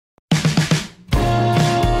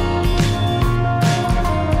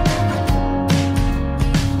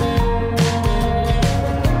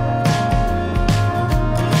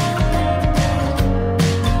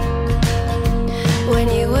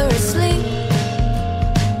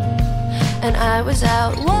I was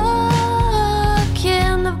out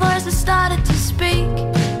walking, the voices started to speak,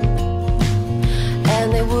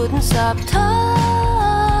 and they wouldn't stop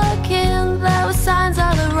talking. There were signs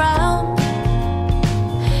all around.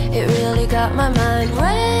 It really got my mind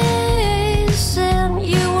racing.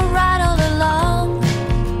 You were right all along.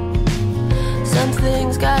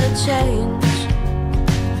 Something's gotta change.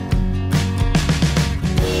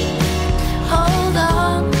 Hold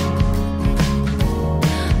on,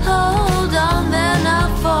 hold on there now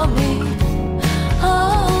for me.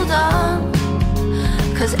 Hold on,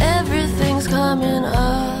 'cause everything's coming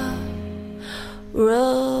up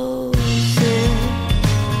roses.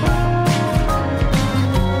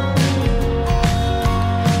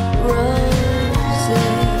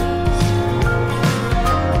 Roses.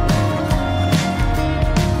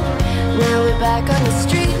 Now we're back on the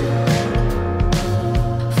street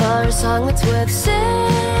for a song that's worth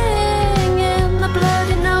singing. The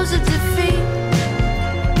bloody nose of defeat,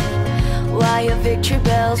 while your victory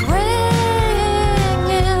bells ringing.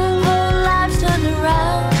 The lives turned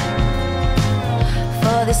around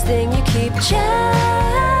for this thing you keep chasing.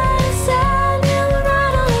 You were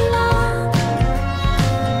right all along,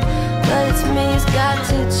 but it's me who's got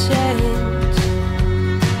to change.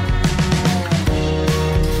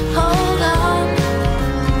 Hold on,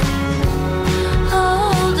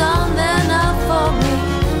 hold on there now for me.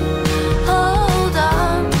 Hold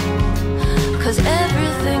on, 'cause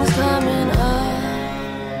everything's coming up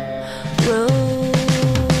roses.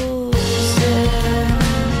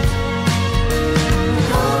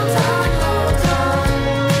 Hold on, hold on.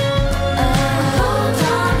 Hold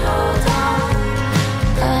on, hold on.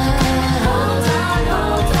 Hold on,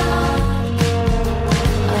 hold on.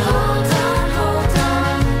 Hold on, hold on. Hold on, hold on.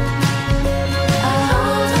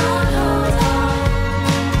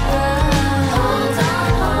 Hold on,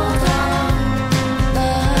 hold on.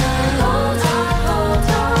 Hold on,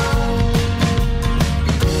 hold on.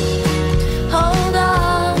 Hold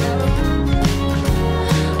on,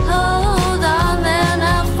 hold on there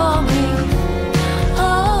now for me.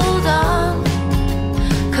 Hold on,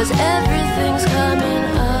 'cause everything's coming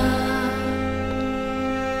up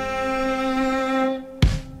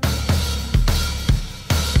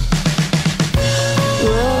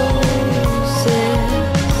roses.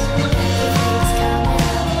 Everything's coming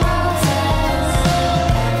up roses.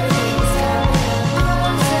 Everything's coming up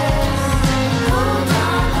roses. Hold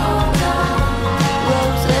on, hold on.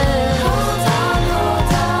 Roses. Hold on,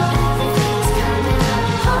 hold on. Everything's coming up.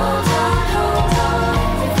 Hold on, hold on.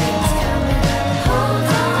 Everything's coming up.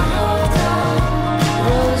 Hold on, hold on.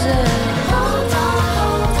 Roses. Hold on,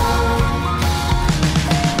 hold on.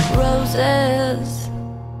 Roses.